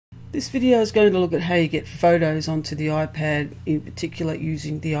This video is going to look at how you get photos onto the iPad, in particular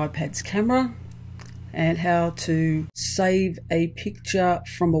using the iPad's camera, and how to save a picture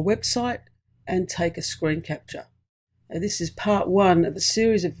from a website and take a screen capture. Now, this is part one of a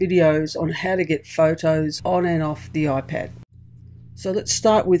series of videos on how to get photos on and off the iPad. So let's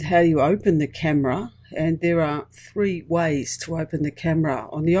start with how you open the camera, and there are three ways to open the camera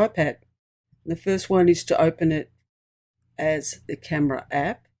on the iPad. The first one is to open it as the camera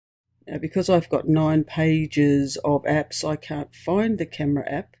app. Now, because I've got 9 pages of apps, I can't find the camera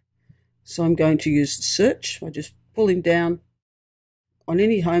app. So I'm going to use the search by just pulling down on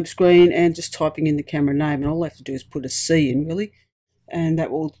any home screen and just typing in the camera name. And all I have to do is put a C in, really. And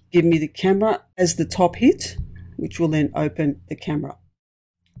that will give me the camera as the top hit, which will then open the camera.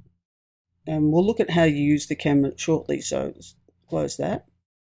 And we'll look at how you use the camera shortly, so just close that.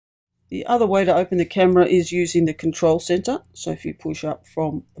 The other way to open the camera is using the control center. So if you push up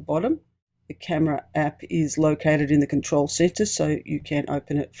from the bottom, the camera app is located in the control center, so you can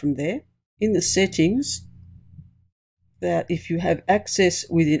open it from there. In the settings, that if you have access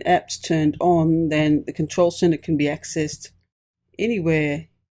within apps turned on, then the control center can be accessed anywhere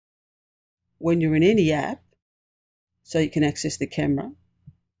when you're in any app, so you can access the camera.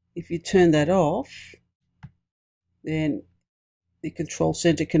 If you turn that off, then the control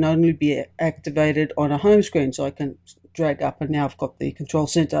center can only be activated on a home screen. So I can drag up, and now I've got the control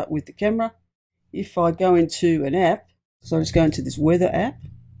center with the camera. If I go into an app, so I just go into this weather app,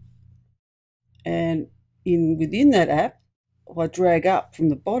 and within that app, if I drag up from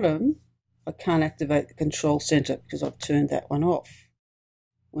the bottom, I can't activate the control center because I've turned that one off.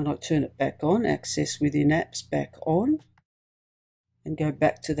 When I turn it back on, access within apps back on, and go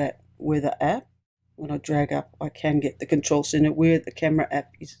back to that weather app, when I drag up, I can get the control center where the camera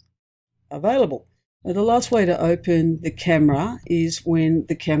app is available. Now, the last way to open the camera is when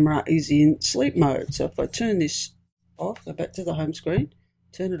the camera is in sleep mode. So if I turn this off, go back to the home screen,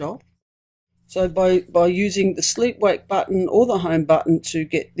 turn it off. So by using the sleep wake button or the home button to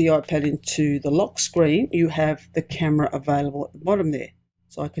get the iPad into the lock screen, you have the camera available at the bottom there.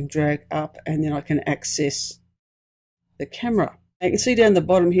 So I can drag up and then I can access the camera. You can see down the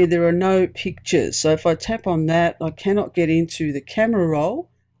bottom here there are no pictures, so if I tap on that, I cannot get into the camera roll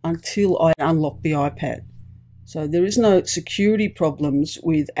until I unlock the iPad. So there is no security problems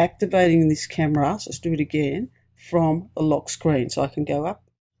with activating this camera, so let's do it again, from the lock screen. So I can go up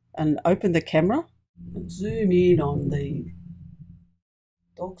and open the camera and zoom in on the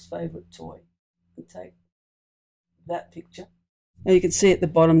dog's favourite toy and take that picture. Now you can see at the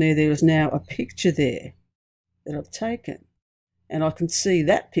bottom there is now a picture there that I've taken. And I can see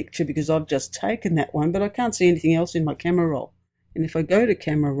that picture because I've just taken that one, but I can't see anything else in my camera roll. And if I go to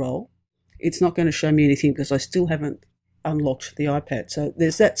camera roll, it's not going to show me anything because I still haven't unlocked the iPad. So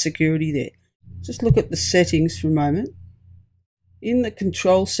there's that security there. Just look at the settings for a moment. In the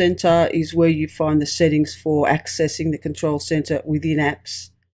control center is where you find the settings for accessing the control center within apps.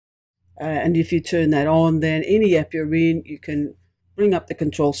 And if you turn that on, then any app you're in, you can bring up the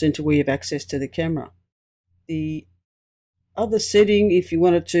control center where you have access to the camera. The other setting, if you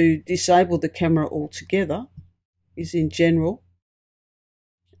wanted to disable the camera altogether, is in General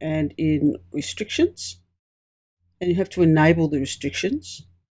and in Restrictions. And you have to enable the restrictions,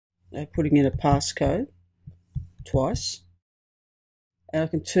 putting in a passcode twice. And I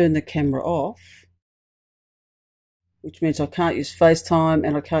can turn the camera off, which means I can't use FaceTime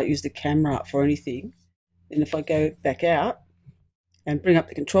and I can't use the camera up for anything. And if I go back out and bring up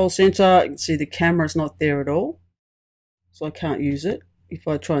the control center, you can see the camera is not there at all. So I can't use it. If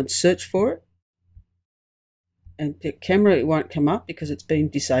I try and search for it and pick camera, it won't come up because it's been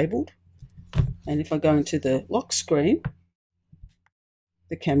disabled. And if I go into the lock screen,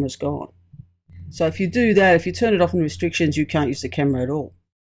 the camera's gone. So if you do that, if you turn it off in restrictions, you can't use the camera at all.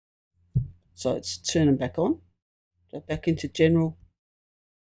 So let's turn them back on. Go back into General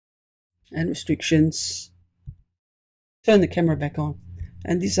and Restrictions. Turn the camera back on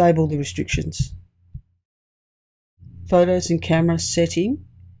and disable the restrictions. Photos and camera setting,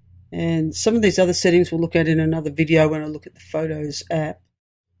 and some of these other settings we'll look at in another video when I look at the Photos app.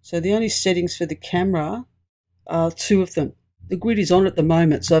 So the only settings for the camera are 2 of them. The grid is on at the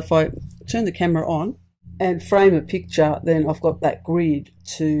moment, so if I turn the camera on and frame a picture, then I've got that grid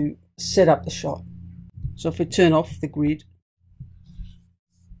to set up the shot. So if I turn off the grid,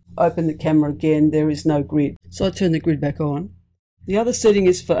 open the camera again, there is no grid. So I turn the grid back on. The other setting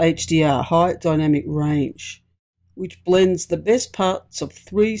is for HDR, High Dynamic Range, which blends the best parts of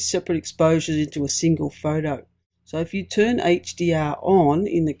 3 separate exposures into a single photo. So if you turn HDR on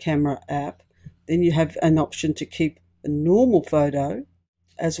in the camera app, then you have an option to keep a normal photo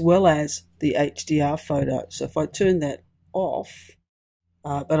as well as the HDR photo. So if I turn that off,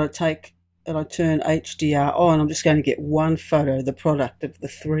 but I turn HDR on, I'm just going to get one photo, the product of the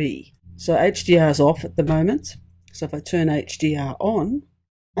three. So HDR is off at the moment. So if I turn HDR on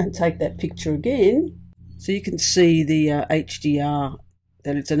and take that picture again, so you can see the HDR,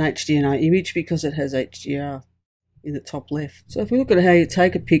 that it's an HDR image because it has HDR in the top left. So if we look at how you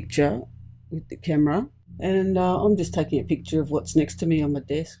take a picture with the camera, and I'm just taking a picture of what's next to me on my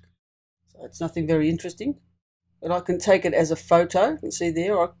desk. So it's nothing very interesting. But I can take it as a photo. You can see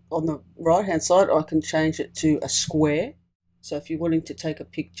there on the right-hand side, I can change it to a square. So if you're wanting to take a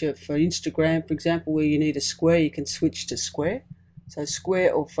picture for Instagram, for example, where you need a square, you can switch to square. So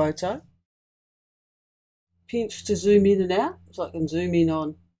square or photo. Pinch to zoom in and out. So I can zoom in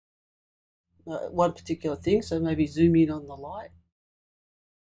on one particular thing. So maybe zoom in on the light.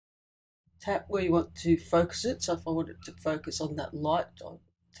 Tap where you want to focus it. So if I want it to focus on that light, I'll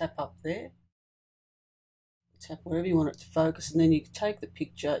tap up there. Tap wherever you want it to focus, and then you can take the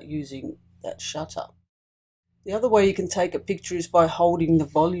picture using that shutter. The other way you can take a picture is by holding the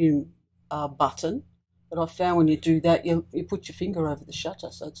volume button, but I found when you do that, you put your finger over the shutter,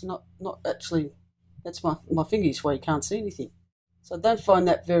 so it's not actually, that's my fingers where you can't see anything. So I don't find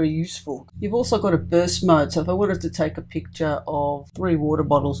that very useful. You've also got a burst mode, so if I wanted to take a picture of 3 water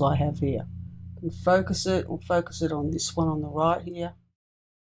bottles I have here, I can focus it, or focus it on this one on the right here,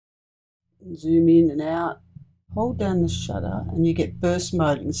 and zoom in and out. Hold down the shutter and you get burst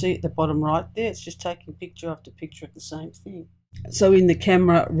mode. You can see at the bottom right there, it's just taking picture after picture of the same thing. So in the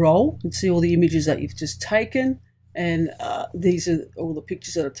camera roll, you can see all the images that you've just taken, and these are all the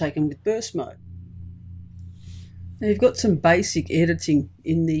pictures that I've taken with burst mode. Now you've got some basic editing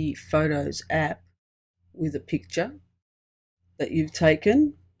in the Photos app with a picture that you've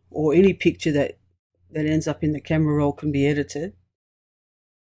taken, or any picture that ends up in the camera roll can be edited.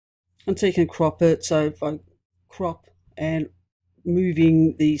 And so you can crop it. So if I crop and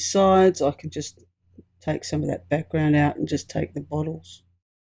moving the sides, I can just take some of that background out and just take the bottles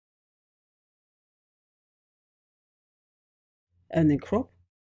and then crop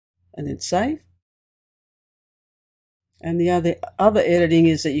and then save. And the other editing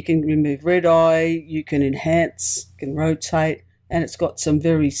is that you can remove red eye, you can enhance, you can rotate, and it's got some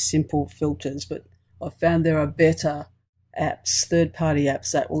very simple filters, but I've found there are better apps, third-party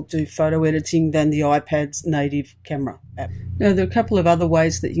apps, that will do photo editing than the iPad's native camera app. Now, there are a couple of other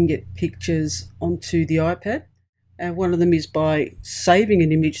ways that you can get pictures onto the iPad, and one of them is by saving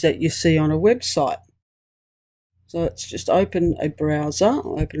an image that you see on a website. So it's just open a browser,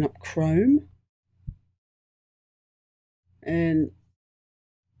 I'll open up Chrome, and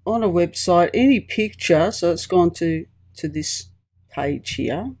on a website, any picture, so it's gone to this page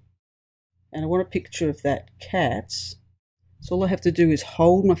here, and I want a picture of that cat. So all I have to do is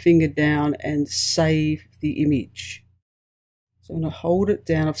hold my finger down and save the image. So I'm going to hold it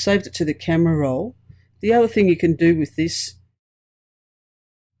down. I've saved it to the camera roll. The other thing you can do with this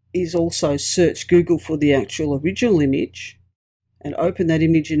is also search Google for the actual original image and open that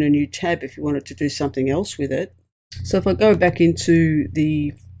image in a new tab if you wanted to do something else with it. So if I go back into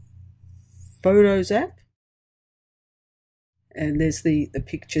the Photos app, and there's the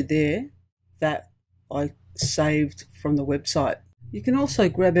picture there that I saved from the website. You can also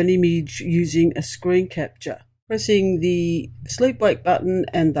grab an image using a screen capture. Pressing the sleep wake button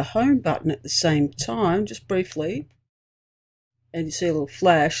and the home button at the same time, just briefly, and you see a little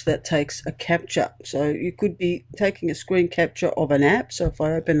flash that takes a capture. So you could be taking a screen capture of an app. So if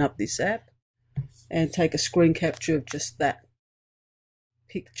I open up this app and take a screen capture of just that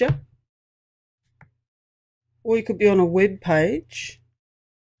picture, or you could be on a web page.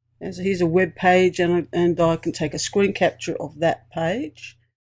 And so here's a web page, and I can take a screen capture of that page.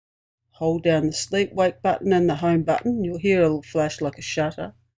 Hold down the sleep wake button and the home button. You'll hear a little flash like a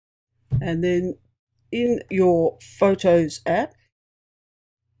shutter. And then in your Photos app,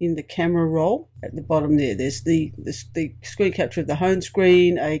 in the camera roll at the bottom there's the screen capture of the home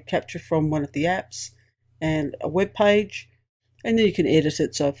screen, a capture from one of the apps, and a web page. And then you can edit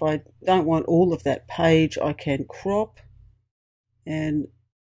it. So if I don't want all of that page, I can crop and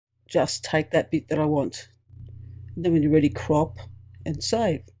just take that bit that I want. And then when you're ready, crop and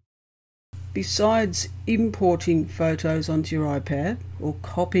save. Besides importing photos onto your iPad or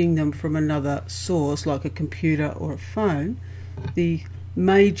copying them from another source like a computer or a phone, the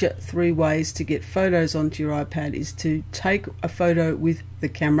major 3 ways to get photos onto your iPad is to take a photo with the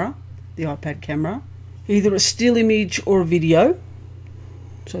camera, the iPad camera, either a still image or a video.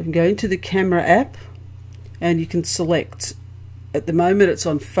 So you can go into the camera app and you can select, at the moment it's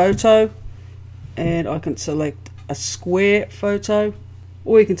on photo, and I can select a square photo,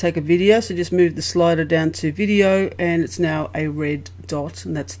 Or you can take a video, so just move the slider down to video and it's now a red dot,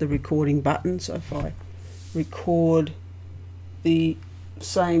 and that's the recording button. So if I record the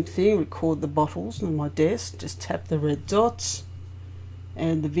same thing, record the bottles on my desk, just tap the red dots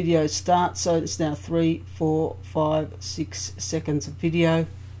and the video starts. So it's now 3, 4, 5, 6 seconds of video,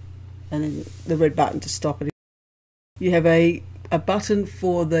 and then the red button to stop it. You have a button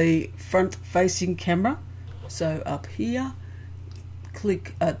for the front facing camera, so up here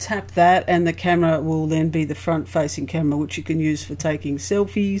click tap that and the camera will then be the front facing camera, which you can use for taking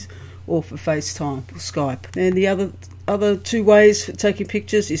selfies or for FaceTime or Skype. And the other two ways for taking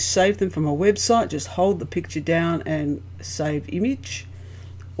pictures is save them from a website, just hold the picture down and save image,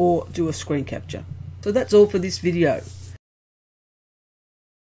 or do a screen capture. So that's all for this video.